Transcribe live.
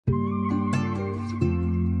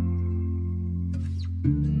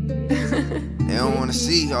They don't wanna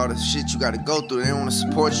see all the shit you gotta go through. They don't wanna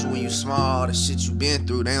support you when you small, all the shit you been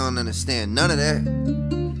through. They don't understand none of that.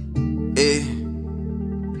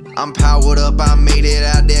 I'm powered up, I made it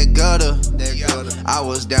out that gutter. I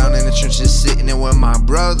was down in the trenches sitting there with my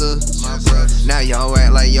brothers. Now y'all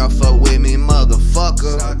act like y'all fuck with me,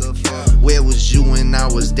 motherfucker. Where was you when I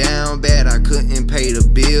was down bad? I couldn't pay the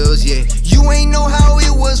bills, yeah. You ain't know how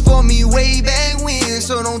it was for me way back when,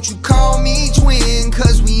 so don't you call me twin,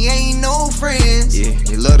 cause we ain't no friends. Yeah,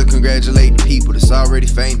 they love to congratulate the people that's already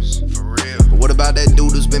famous. For real. But what about that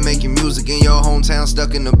dude who's been making music in your hometown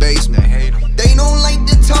stuck in the basement? They hate him. They don't like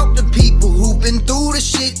to talk to people who been through the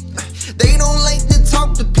shit. They don't like to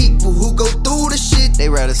talk to people who go through the shit. They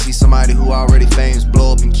rather see somebody who already famous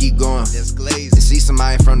blow up and keep going. That's glazed. They see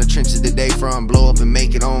somebody from the trenches that they from blow up and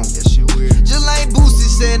make it on. That shit weird. Just like Boosie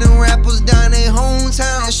said, them rappers down their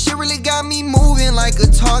hometown. That shit really got me moving like a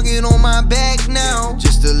target on my back now.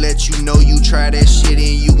 Just to let you know, you try that shit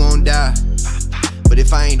and you gon' die. But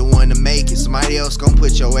if I ain't the one to make it, somebody else gon'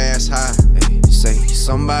 put your ass high. Hey, say,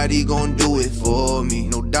 somebody gon' do it for me.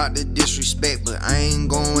 No doctor disrespect, but I ain't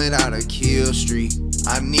going without a kill streak.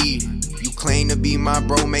 I need it. You claim to be my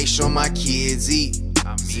bro, make sure my kids eat.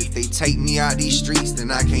 Cause if they take me out these streets, then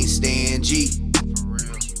I can't stand G.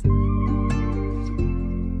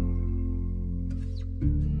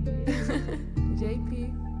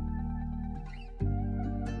 JP.